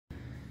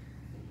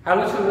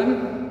Hello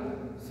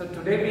children, so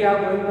today we are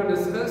going to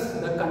discuss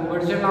the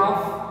conversion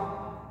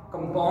of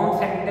compound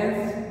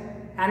sentence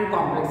and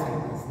complex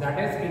sentence, that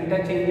is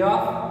interchange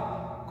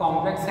of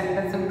complex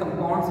sentence and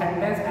compound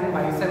sentence and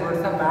vice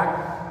versa,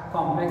 back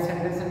complex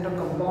sentence into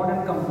compound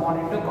and compound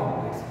into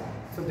complex.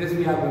 So this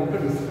we are going to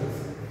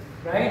discuss,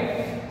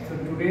 right? So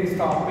today's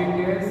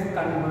topic is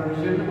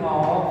conversion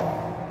of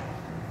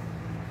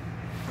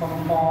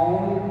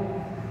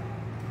compound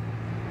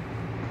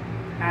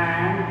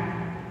and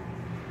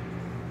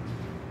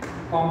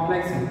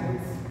complex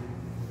sentence.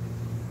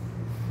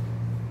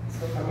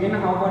 So again,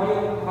 how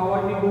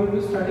are we going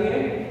to study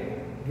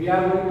it? We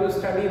are going to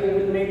study, we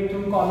will make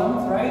two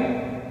columns,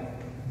 right?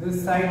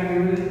 This side we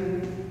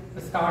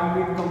will start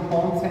with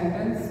compound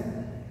sentence.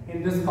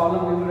 In this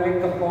column we will write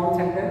compound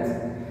sentence,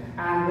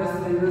 and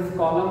in this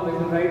column we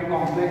will write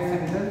complex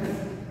sentence.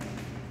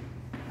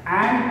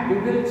 And we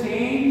will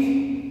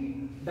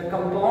change the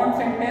compound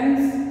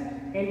sentence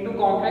into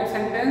complex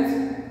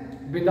sentence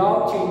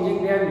without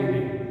changing their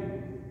meaning.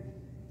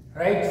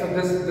 Right, so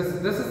this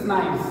is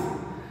nice.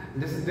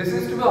 This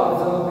is to be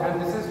observed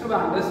and this is to be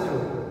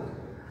understood,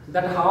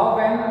 that how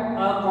when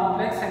a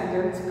complex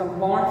sentence,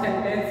 compound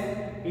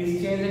sentence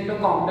is changed into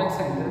complex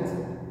sentence,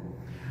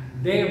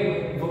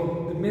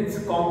 means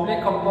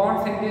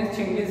compound sentence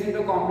changes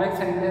into complex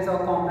sentence or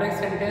complex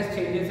sentence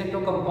changes into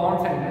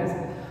compound sentence,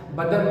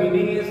 but the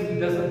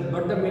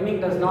meaning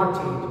does not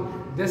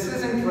change. This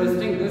is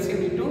interesting. This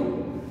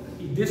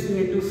you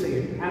need to say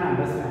it and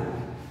understand.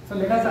 So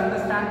let us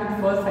understand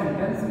with first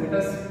sentence.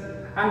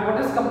 And what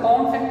is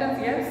compound sentence?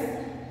 Yes,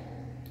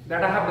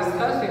 that I have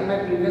discussed in my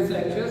previous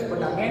lectures,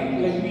 but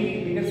again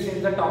because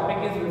since the topic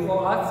is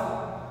before us,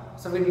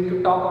 so we need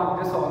to talk on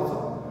this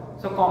also.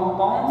 So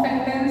compound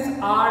sentence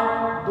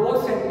are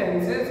those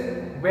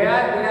sentences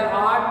where there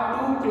are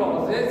two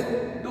clauses,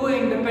 two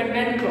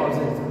independent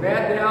clauses,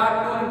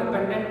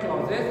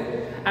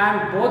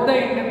 and both the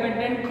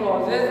independent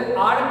clauses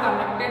are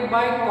connected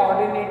by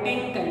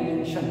coordinating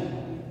conjunction.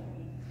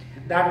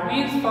 That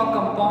means for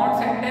compound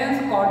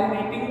sentence,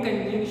 coordinating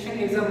conjunction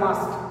is a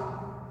must.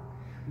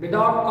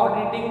 Without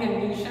coordinating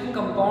conjunction,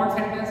 compound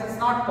sentence is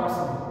not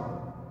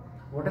possible.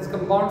 What is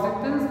compound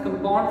sentence?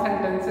 Compound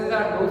sentences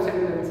are those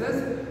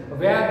sentences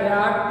where there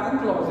are two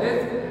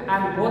clauses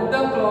and both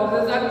the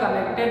clauses are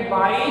connected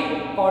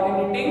by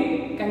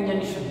coordinating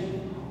conjunction.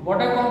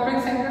 What are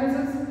complex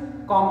sentences?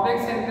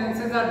 Complex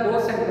sentences are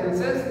those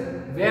sentences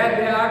where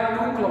there are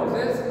two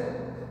clauses.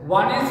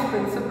 One is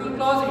principal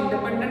clause,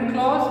 independent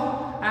clause,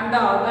 and the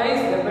other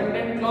is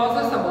dependent clause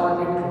or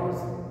subordinate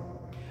clause.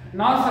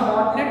 Now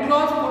subordinate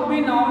clause could be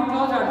noun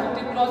clause,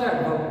 adjective clause,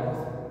 adverb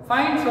clause.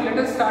 Fine, so let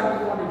us start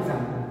with one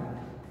example.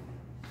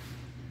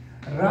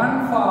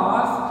 Run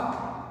fast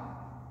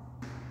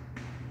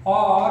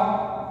or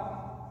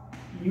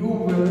you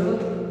will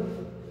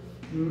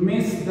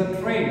miss the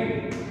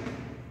train.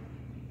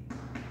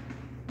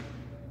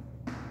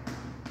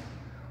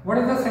 What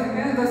is the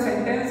sentence? The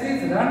sentence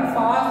is run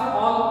fast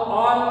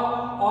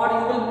or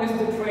you will miss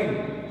the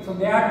train. So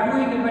there are two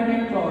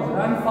independent clauses.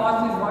 Run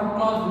fast is one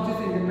clause which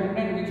is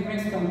independent, which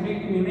makes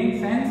complete meaning,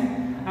 sense,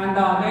 and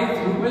the other is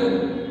you will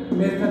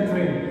miss the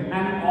train.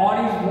 And or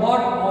is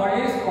what? Or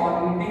is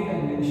coordinating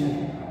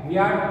conjunction. We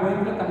are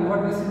going to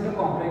convert this into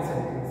complex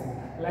sentence.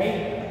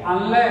 Like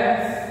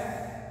unless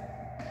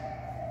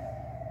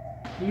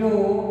you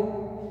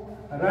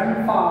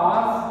run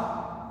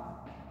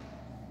fast,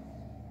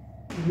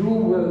 you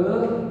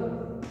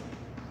will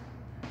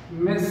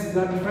miss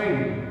the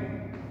train.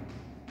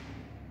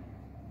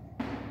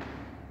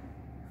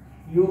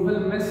 You will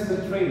miss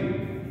the train.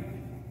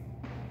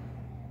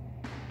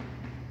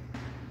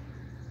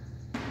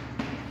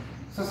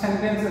 So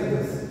sentence is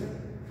this.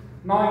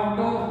 Now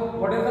into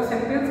what is the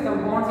sentence?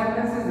 Compound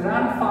sentence is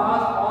run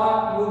fast or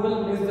you will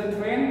miss the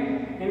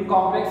train. In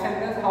complex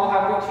sentence, how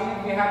have we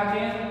changed? We have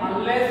changed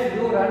unless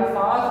you run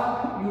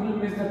fast, you will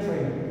miss the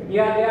train.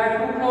 Here there are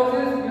two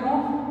clauses,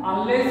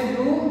 unless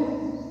you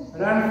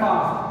run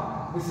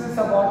fast. This is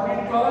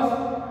subordinate clause.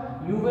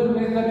 You will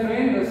miss the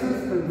train. This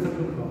is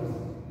principal clause.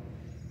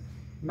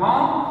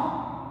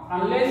 Now,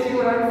 unless you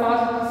run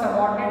fast with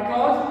subordinate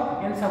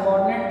clause, in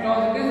subordinate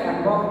clause it is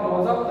adverb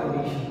clause of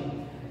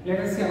condition. Let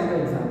us see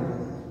another example.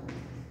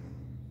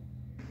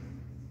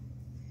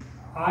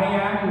 I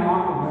am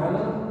not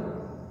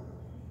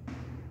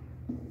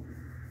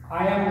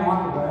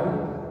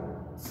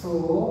well, so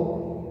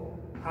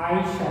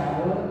I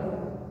shall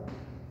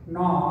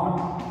not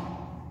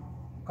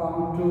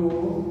come to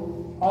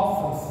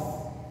office.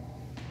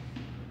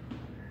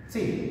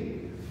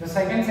 See, the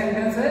second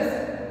sentence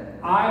is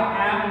I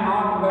am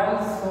not well,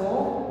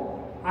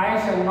 so I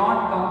shall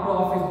not come to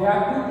office. There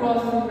are two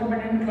clauses,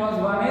 independent clause.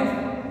 One is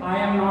I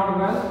am not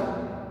well.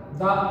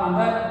 The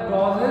other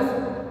clause is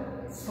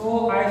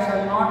so I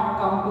shall not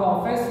come to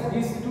office.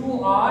 These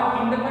two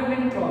are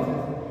independent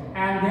clauses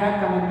and they are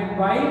connected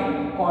by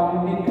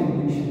coordinating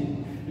conjunction.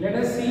 Let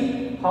us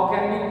see how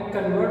can we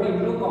convert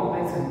into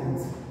complex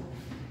sentence.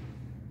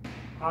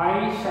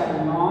 I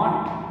shall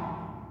not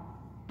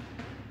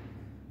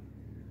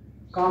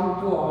come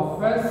to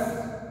office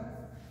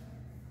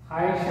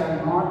I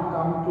shall not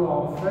come to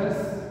office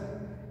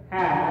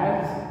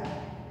as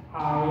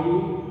I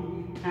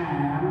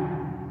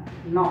am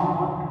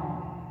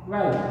not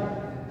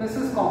well. This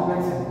is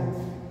complex sentence.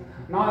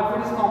 Now if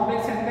it is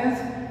complex sentence,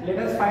 let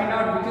us find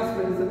out which is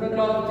principal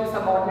clause, which is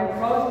subordinate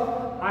clause.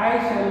 I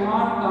shall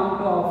not come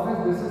to office,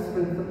 this is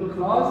principal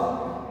clause.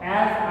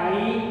 As I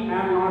am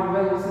not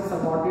well, this is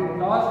subordinate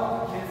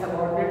clause. In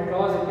subordinate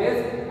clause it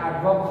is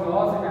adverb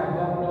clause. In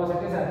adverb clause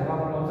it is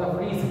adverb clause of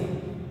reason.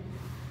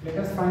 Let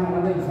us find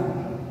another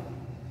example.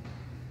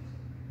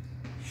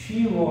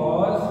 She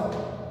was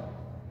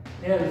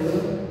ill,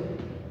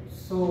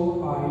 so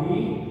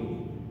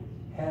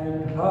I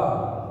helped her.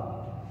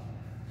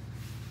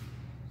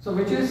 So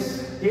which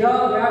is, here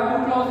there are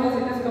two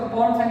clauses, it is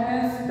compound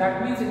sentence.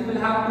 That means it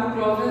will have two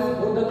clauses.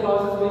 Both the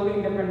clauses will be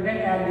independent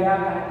and they are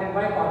connected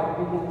by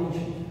coordinating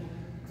conjunction.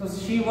 So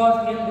she was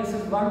ill, this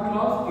is one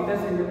clause, it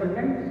is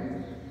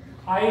independent.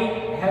 I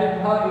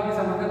helped her, it is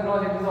another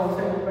clause, it is also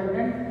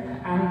independent.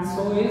 And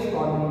so is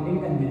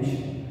coordinating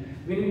conjunction.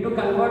 We need to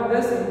convert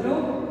this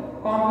into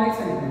complex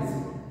sentence.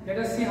 Let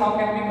us see how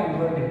can we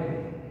convert it.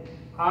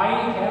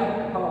 I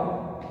helped her.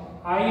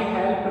 I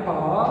helped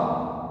her.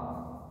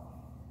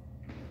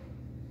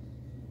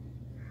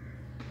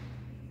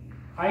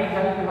 I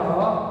helped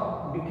her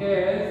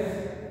because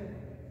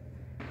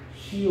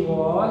she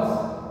was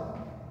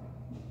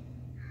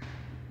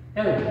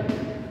ill.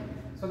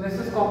 So this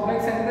is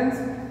complex sentence.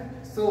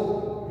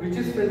 So which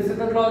is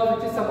principal clause,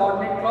 which is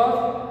subordinate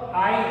clause?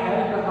 I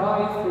helped her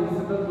is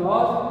principal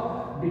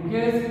clause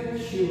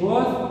because she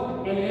was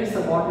ill is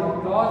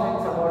subordinate clause.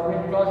 In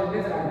subordinate clause it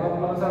is adverb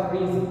clause of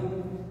reason.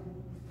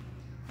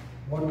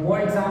 One more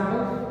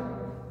example.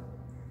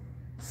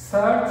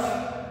 Search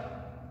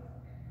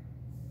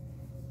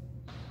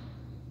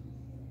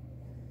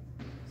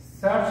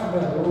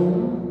the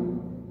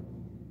room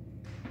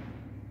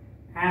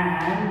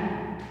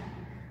and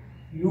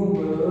you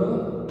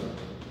will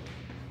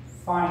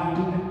find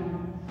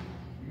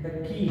the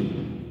key.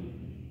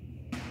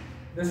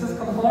 This is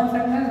compound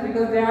sentence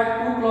because there are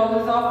two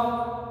clauses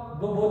of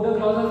both the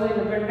clauses are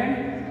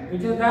independent,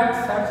 which is that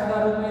search the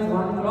room is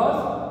one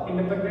clause,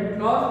 independent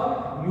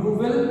clause. You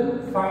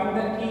will find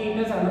the key, it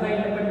is another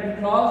independent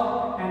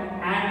clause,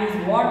 and is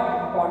what?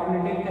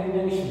 Coordinating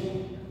conjunction.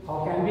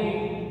 How can we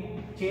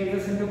change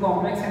this into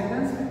complex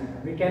sentence?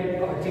 We can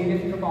change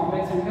it into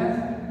complex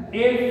sentence.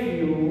 If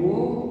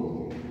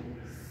you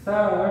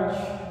search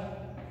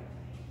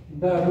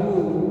the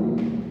room,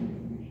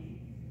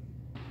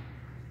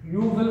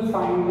 you will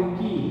find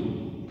the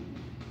key.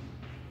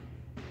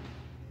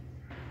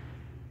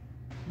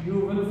 You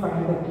will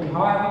find the key.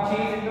 How have we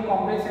changed into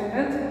complex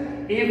sentence?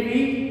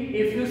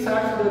 If you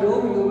search the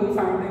room, you will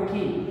find the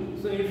key.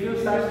 So if you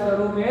search the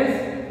room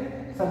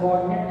is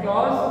subordinate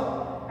clause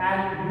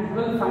and you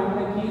will find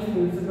the key is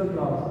principal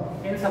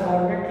clause. In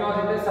subordinate clause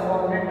it is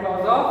subordinate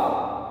clause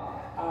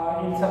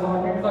of in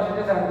subordinate clause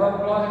it is adverb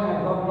clause, and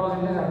adverb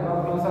clause it is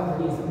adverb clause of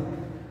reason.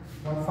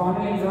 One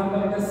final example,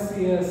 let us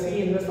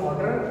see in this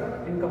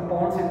order in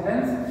compound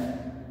sentence.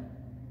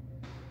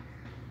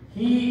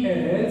 He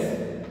is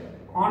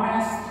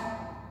honest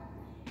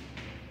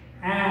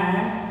and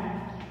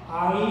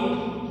I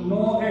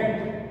know it.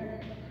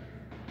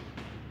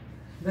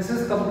 This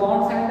is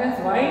compound sentence.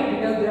 Why?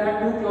 Because there are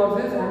two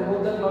clauses and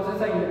both the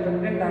clauses are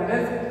independent. That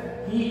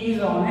is, he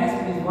is honest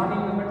is one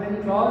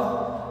independent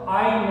clause.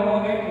 I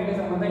know it, it is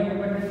another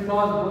independent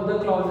clause. Both the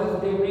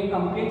clauses, they make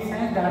complete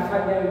sense. That's why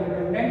they are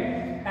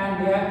independent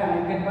and they are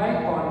connected by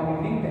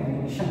coordinating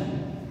conjunction.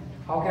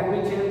 How can we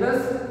change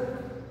this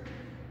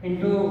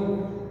into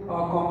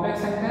a complex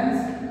sentence?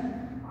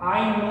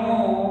 I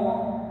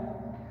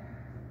know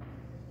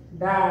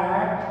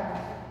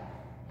that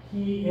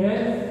he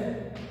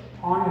is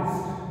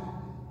honest.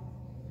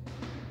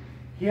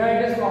 Here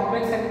it is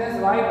complex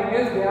sentence. Why?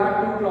 Because there are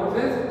two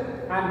clauses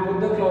and both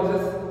the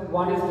clauses,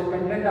 one is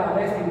dependent, the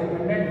other is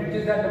independent. Which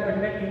is the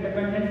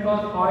independent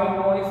clause? I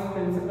know is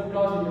principal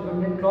clause,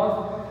 independent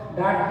clause.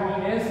 That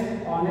he is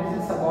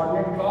honest is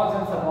subordinate clause,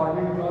 and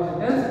subordinate clause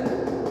it is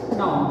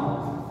noun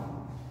clause.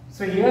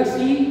 So here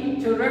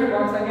see children,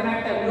 once again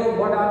I tell you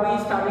what are we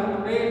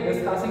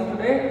discussing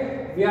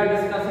today. We are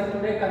discussing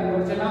today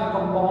conversion of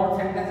compound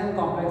sentence and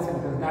complex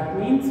sentence. That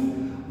means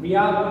we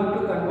are going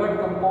to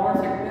convert compound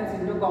sentence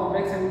into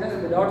complex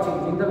sentence without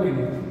changing the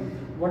meaning.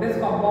 What is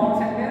compound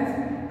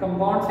sentence?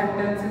 Compound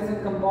sentences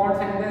in compound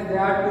sentence there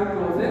are two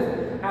clauses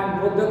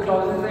and both the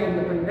clauses are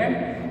independent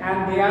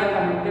and they are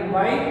connected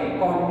by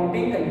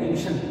coordinating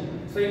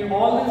conjunction. So in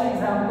all these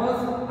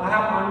examples I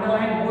have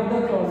underlined both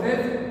the clauses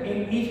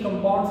in each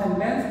compound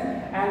sentence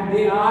and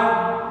they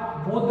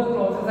are both the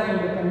clauses are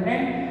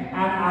independent, and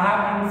I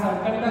have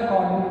inserted the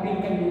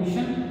coordinating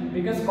conjunction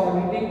because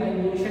coordinating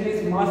conjunction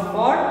is must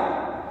for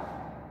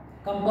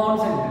compound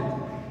sentence.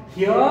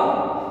 Here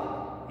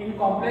in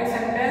complex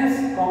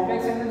sentence, what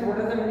is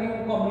the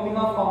meaning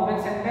of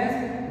complex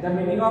sentence? The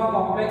meaning of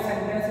complex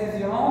sentence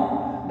is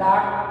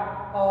that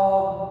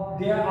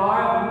there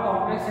are in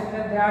complex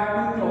sentence there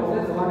are two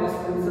clauses. One is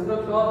principal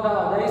clause, the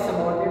other is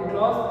subordinate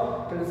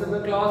clause.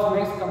 principal clause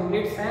makes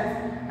complete sense,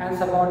 and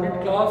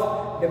subordinate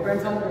clause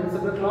depends on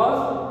principal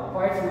clause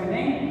for its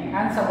meaning,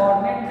 and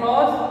subordinate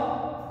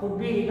clause could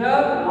be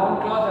either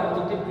noun clause,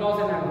 adjective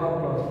clause and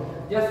adverb clause.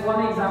 Just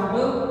one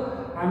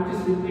example, I am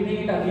just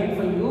repeating it again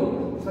for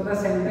you. So the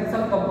sentence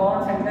of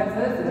compound sentence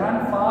is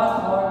run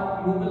fast or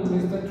you will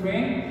miss the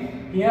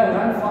train. Here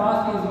run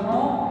fast is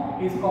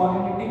is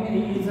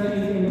coordinating, is an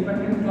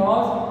independent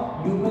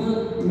clause. You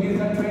will miss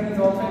the train is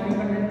also an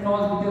independent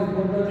clause, because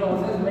both the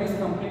clauses makes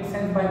complete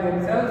sense by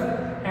themselves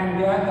and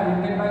they are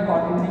connected by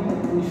coordinating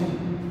conjunction.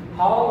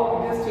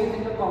 How it is changed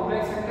into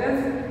complex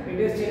sentence? It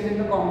is changed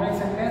into complex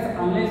sentence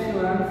unless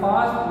you run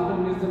fast, you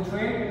will miss the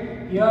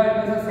train. Here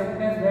it is a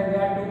sentence where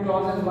there are two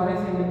clauses, one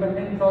is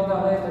independent clause, the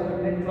other is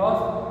dependent clause.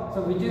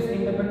 So which is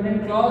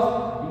independent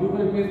clause? You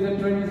will miss the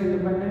train is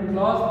independent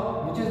clause.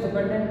 Which is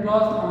dependent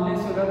clause?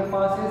 Unless you run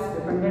fast is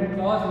dependent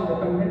clause. In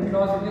dependent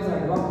clause it is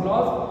adverb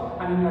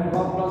clause, and in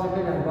adverb clause it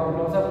is adverb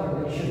clause of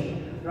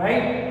prediction.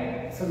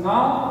 Right? So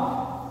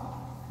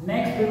now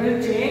next we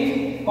will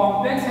change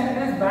complex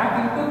sentence back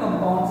into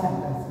compound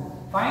sentence.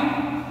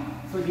 Fine?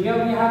 So here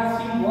we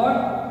have seen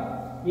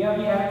what? Here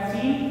we have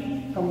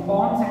seen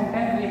compound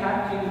sentence we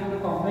have changed into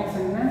complex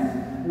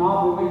sentence.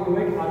 Now we will do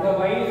it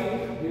otherwise.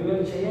 We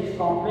will change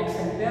complex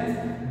sentence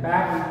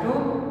back into,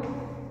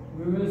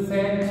 we will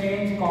say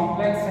change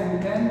complex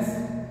sentence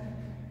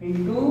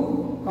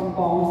into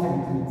compound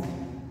sentence.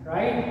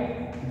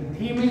 Right? The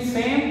theme is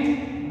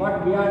same,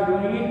 but we are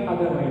doing it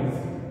otherwise,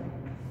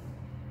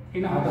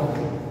 in other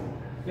way.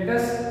 Let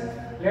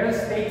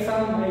us take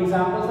some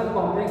examples of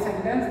complex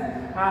sentence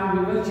and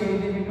we will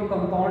change it into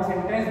compound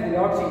sentence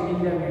without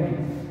changing their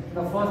meaning.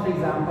 The first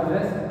example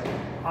is,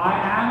 I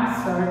am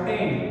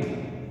certain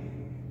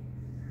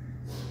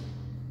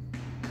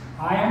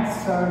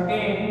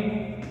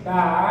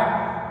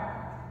that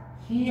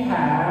he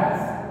has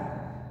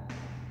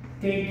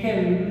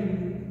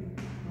taken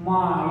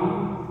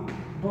my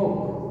book.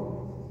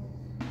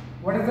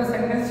 What is the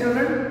sentence,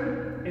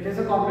 children? It is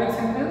a complex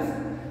sentence.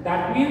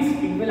 That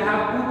means it will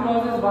have two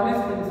clauses. One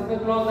is principal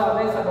clause, the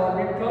other is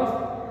subordinate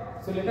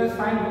clause. So let us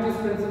find which is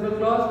principal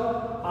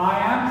clause. I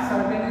am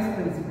certain is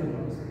principal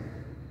clause.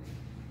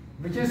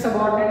 Which is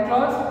subordinate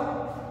clause?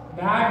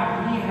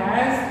 That he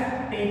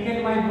has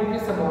taken my book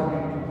is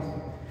subordinate clause.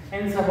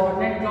 And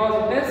subordinate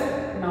clause it is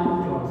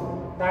noun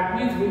clause. That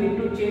means we need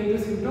to change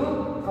this into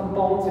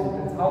compound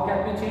sentence. How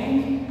can we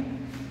change?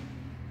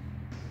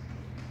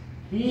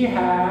 He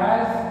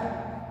has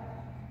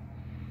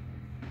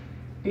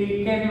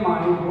taken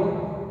my book,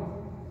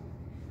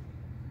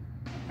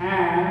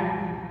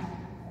 and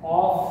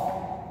of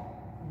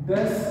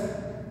this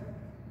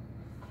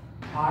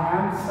I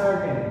am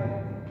certain.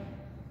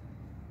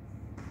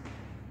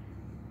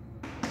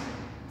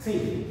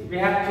 See, we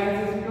have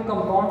changed this into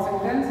compound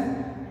sentence.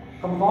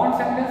 Compound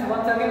sentence,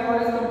 once again,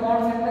 what is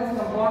compound sentence?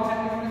 Compound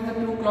sentence means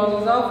the two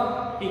clauses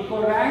of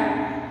equal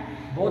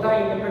rank, both are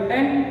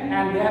independent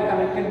and they are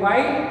connected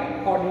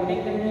by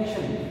coordinating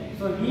conjunction.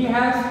 So he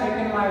has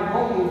taken my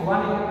book is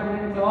one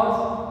independent clause,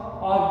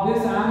 of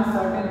this I am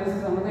certain, this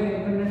is another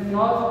independent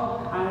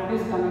clause, and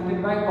it is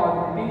connected by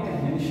coordinating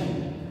conjunction.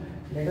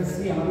 Let us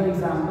see another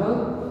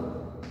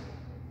example.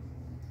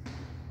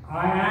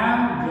 I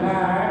am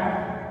glad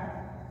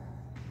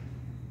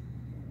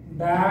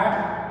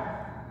that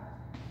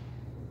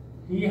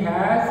he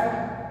has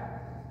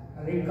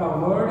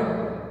recovered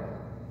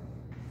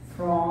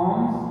from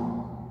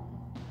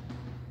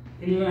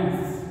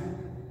illness.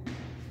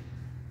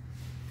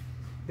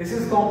 This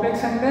is complex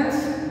sentence.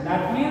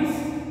 That means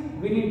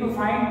we need to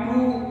find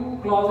two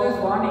clauses,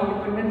 one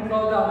independent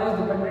clause, the other is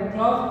dependent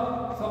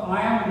clause. So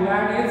I am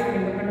glad is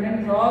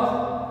independent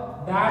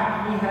clause,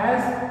 that he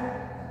has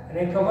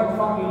recovered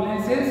from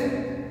illnesses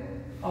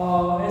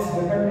is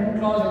dependent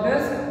clause, it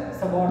is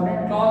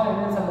subordinate clause, and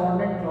in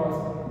subordinate clause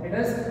it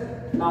is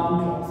noun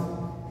clause.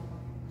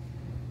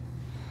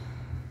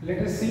 Let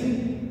us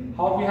see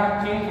how we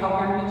have changed, how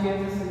can we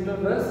change this into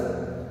this.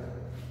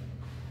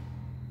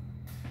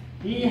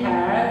 He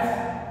has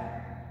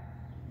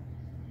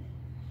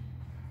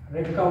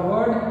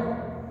recovered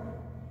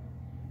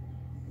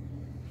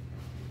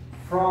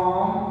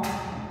from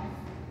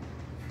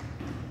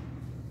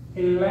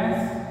illness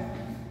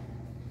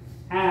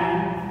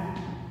and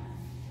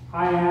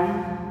I am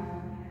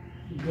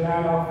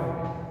glad of it.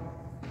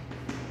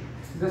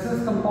 This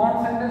is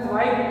compound sentence.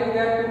 Why? Because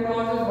there are two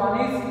clauses. One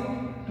is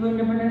two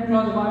independent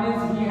clauses. One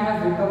is he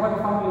has recovered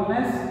from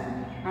illness,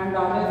 and the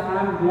other is I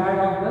am glad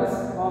of this.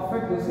 Of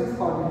it. This is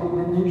coordinating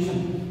conjunction.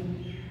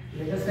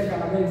 Let us take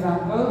another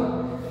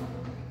example.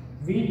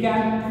 We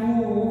can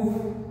prove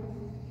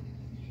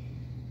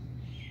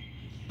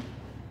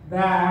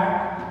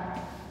that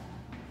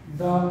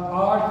the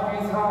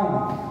earth is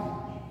round.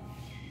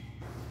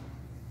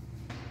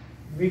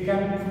 We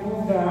can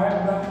prove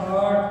that the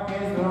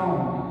earth is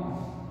round.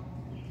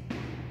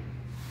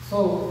 So,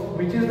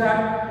 which is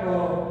that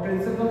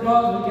principal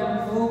clause? We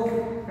can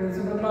prove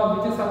principal clause,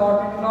 which is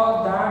subordinate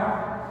clause,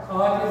 that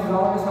earth is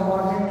round is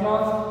subordinate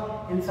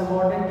clause. In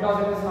subordinate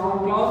clause, it is noun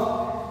clause.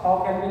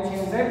 How can we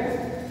change it?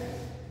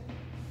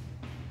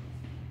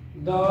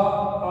 The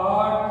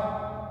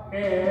earth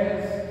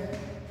is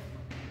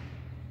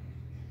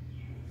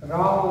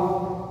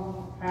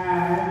round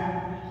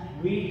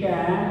and we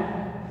can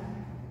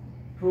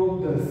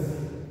prove this.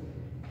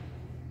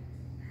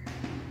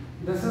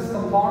 This is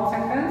compound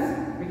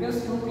sentence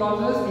because two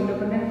clauses,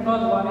 independent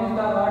clause. One is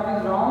the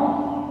earth is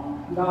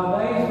round, the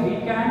other is we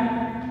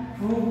can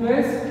prove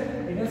this.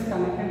 It is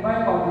connected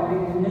by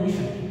coordinating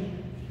conjunction.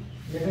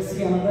 Let us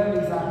see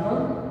another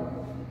example.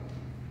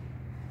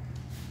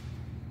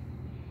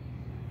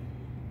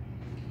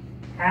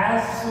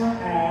 As soon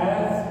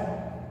as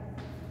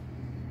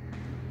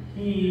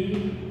he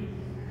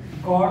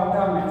got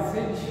the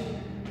message,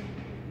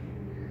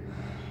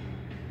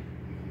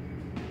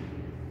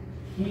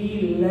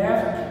 he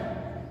left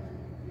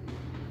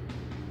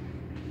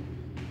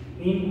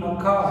in a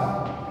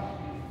car.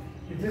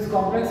 It is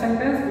complex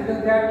sentence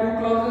because there are two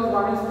clauses.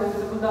 One is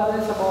principal, the other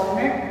is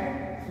subordinate.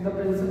 So the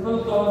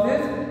principal clause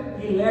is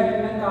he left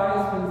in a car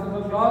is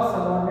principal clause.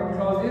 Subordinate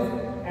clause is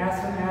as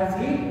soon as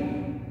he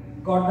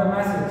got the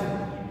message.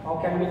 How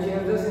can we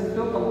change this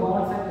into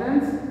compound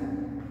sentence?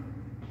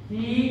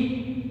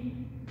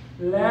 He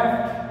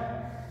left.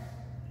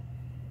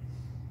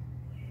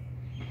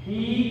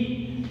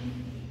 He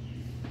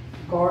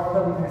got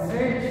the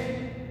message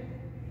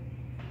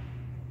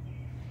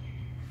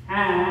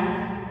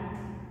and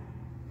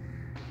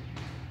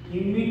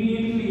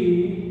immediately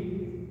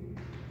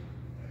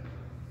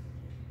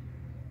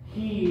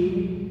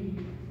he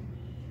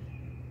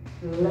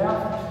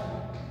left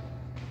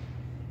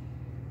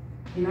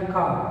in a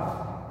car.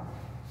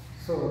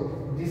 So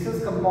this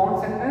is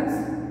compound sentence.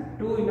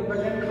 Two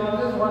independent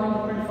clauses.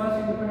 First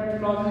independent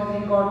clause is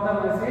he got the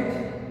message,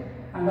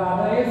 and the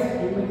other is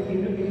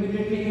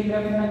immediately he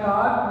left in a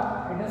car.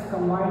 It is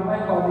combined by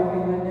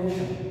coordinating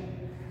conjunction.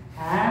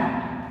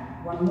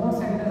 And one more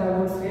sentence I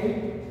would say,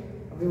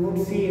 we would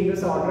see in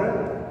this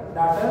order,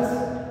 that is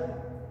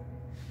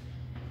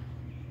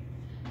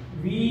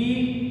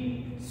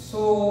we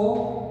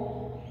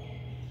sow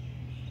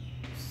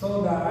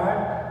so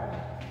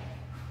that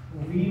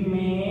we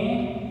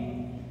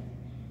may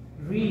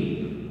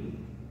reap.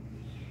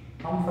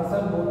 हम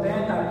फसल बोते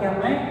हैं ताकि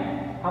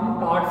हम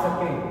काट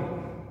सकें.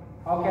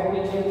 How can we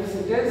change this?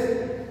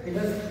 It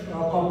is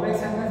complex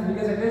sentence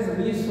because it is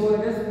we sow,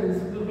 it is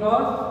principal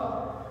clause,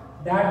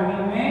 that we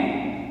may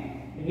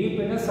reap,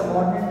 it is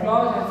subordinate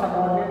clause, and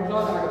subordinate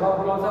clause adverb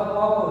clause are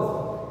purpose.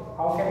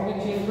 How can we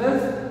change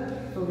this?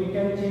 So we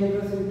can change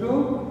this into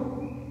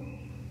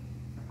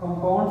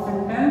compound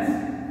sentence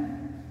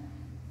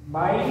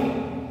by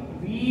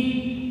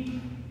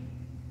we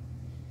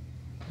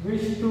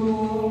wish to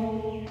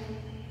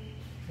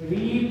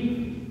reap,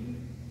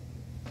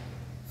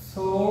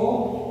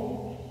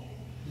 so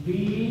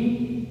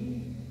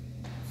we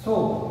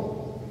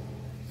sow.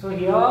 So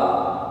here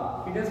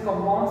it is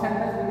compound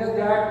sentence because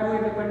there are two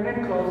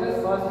independent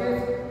clauses. First is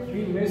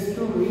we wish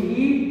to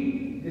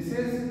reap, this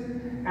is,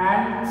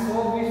 and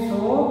so we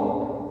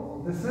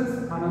sow, this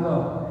is another,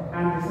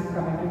 and this is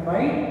connected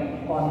by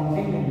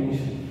coordinating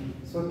conjunction.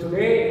 So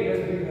today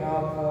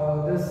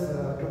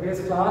today's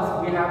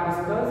class we have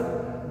discussed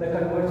the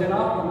conversion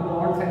of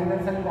compound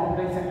sentence and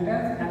complex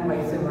sentence and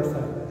vice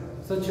versa.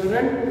 So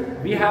children,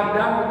 we have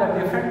done with the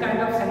different kind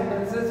of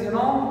sentences,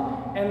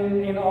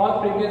 and in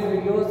all previous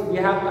videos we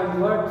have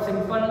converted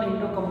simple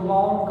into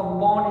compound,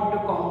 compound into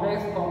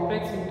complex,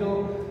 complex into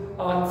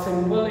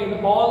simple.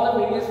 In all the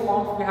various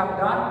forms we have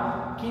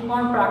done. Keep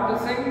on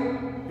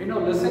practicing,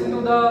 listen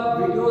to the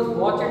videos,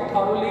 watch it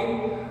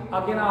thoroughly.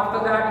 Again, after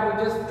that you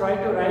just try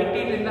to write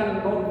it in the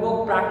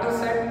notebook,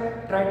 practice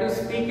it, try to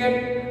speak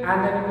it,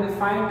 and then you will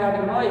find that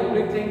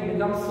everything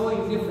becomes so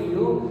easy for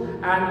you,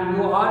 and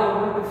you are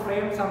able to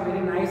frame some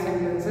very nice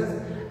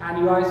sentences, and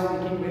you are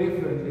speaking very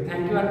fluently.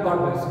 Thank you and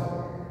God bless you.